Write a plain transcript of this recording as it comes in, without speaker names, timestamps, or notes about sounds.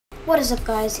What is up,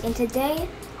 guys, and today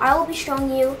I will be showing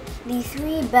you the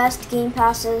 3 best game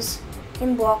passes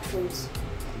in Blox Fruits.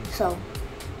 So,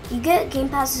 you get game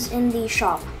passes in the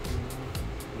shop.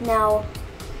 Now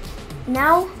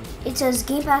it says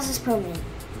game passes permanent.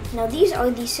 Now these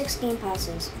are the 6 game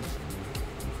passes.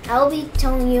 I will be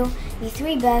telling you the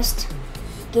 3 best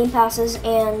game passes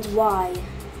and why.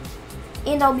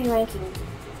 And I'll be ranking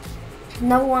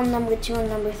number 1, number 2, and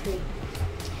number 3.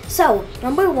 So,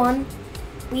 number 1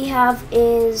 we have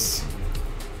is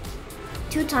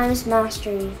 2 times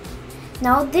mastery.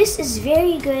 Now this is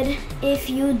very good if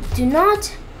you do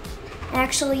not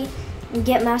actually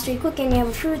get mastery quick and you have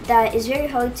a fruit that is very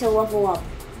hard to level up.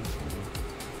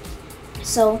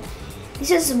 So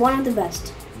this is one of the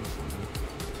best.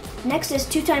 Next is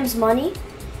 2 times money,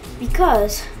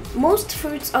 because most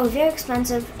fruits are very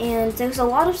expensive and there's a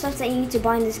lot of stuff that you need to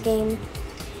buy in this game,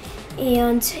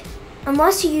 and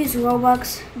unless you use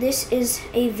Robux, this is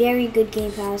a very good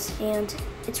game pass and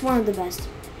it's one of the best.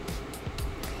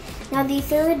 Now the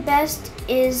 3rd best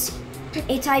is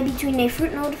a tie between a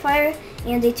fruit notifier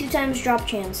and a 2 times drop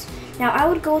chance. Now I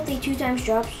would go with a 2 times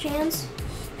drop chance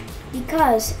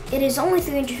because it is only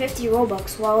 350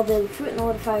 Robux while the fruit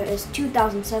notifier is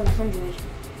 2,700.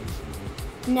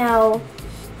 Now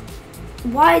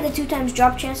why the 2 times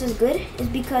drop chance is good is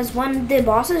because when the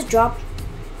bosses drop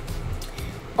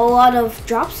a lot of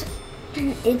drops,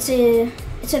 it's a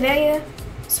very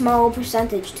small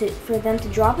percentage for them to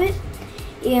drop it,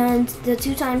 and the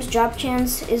 2 times drop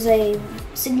chance is a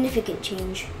significant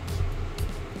change.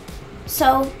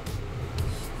 So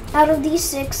out of these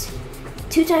 6,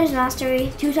 2 times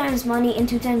mastery, 2 times money, and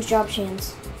 2 times drop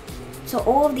chance. So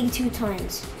all of the 2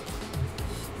 times.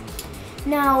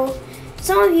 Now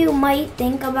some of you might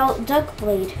think about Dark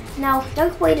Blade. Now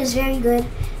Dark Blade is very good,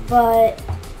 but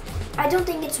I don't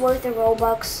think it's worth the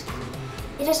Robux.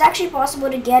 It is actually possible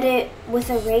to get it with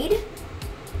a raid,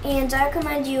 and I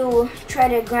recommend you try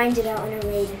to grind it out in a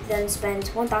raid, then spend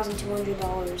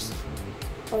 $1,200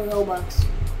 or Robux.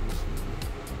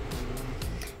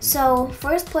 So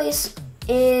first place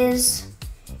is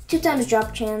 2 times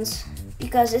drop chance,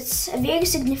 because it's a very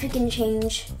significant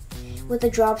change with the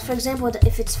drops. For example,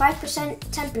 if it's 5%,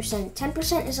 10%.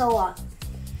 10% is a lot,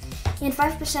 and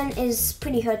 5% is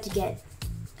pretty hard to get.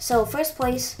 So first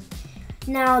place.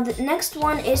 Now the next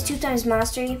one is 2 times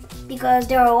mastery, because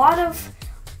there are a lot of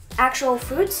actual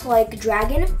fruits like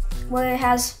dragon where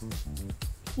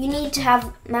you need to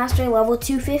have mastery level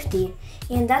 250,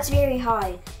 and that's very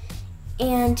high,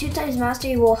 and 2 times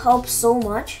mastery will help so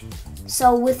much.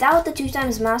 So without the 2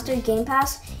 times mastery game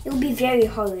pass, it will be very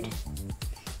hard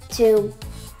to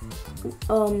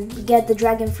get the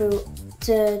dragon fruit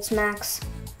to its max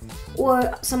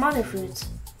or some other fruits.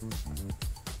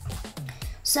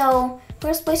 So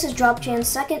first place is drop chance,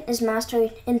 2nd is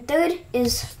mastery, and 3rd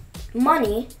is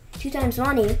money, 2 times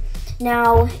money.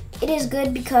 Now it is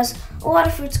good because a lot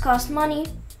of fruits cost money.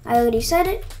 I already said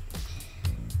it.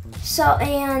 So,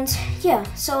 and yeah,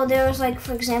 so there's like,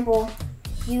 for example,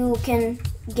 you can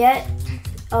get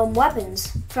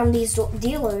weapons from these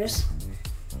dealers.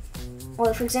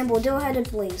 Or for example,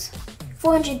 Dual-Headed Blaze,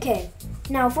 400k.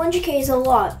 Now 400k is a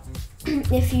lot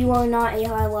if you are not a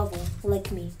high level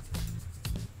like me.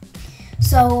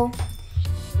 So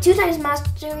 2 times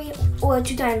mastery or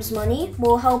 2 times money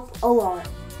will help a lot,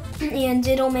 and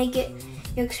it'll make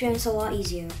your experience a lot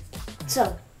easier.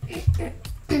 So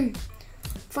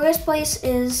first place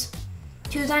is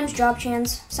 2 times drop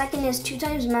chance, 2nd is 2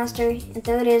 times mastery, and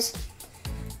 3rd is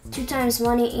 2 times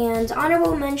money, and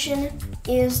honorable mention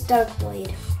is Dark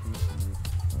Blade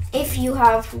if you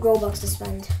have Robux to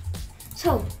spend.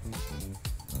 So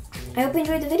I hope you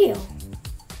enjoyed the video.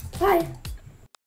 Bye.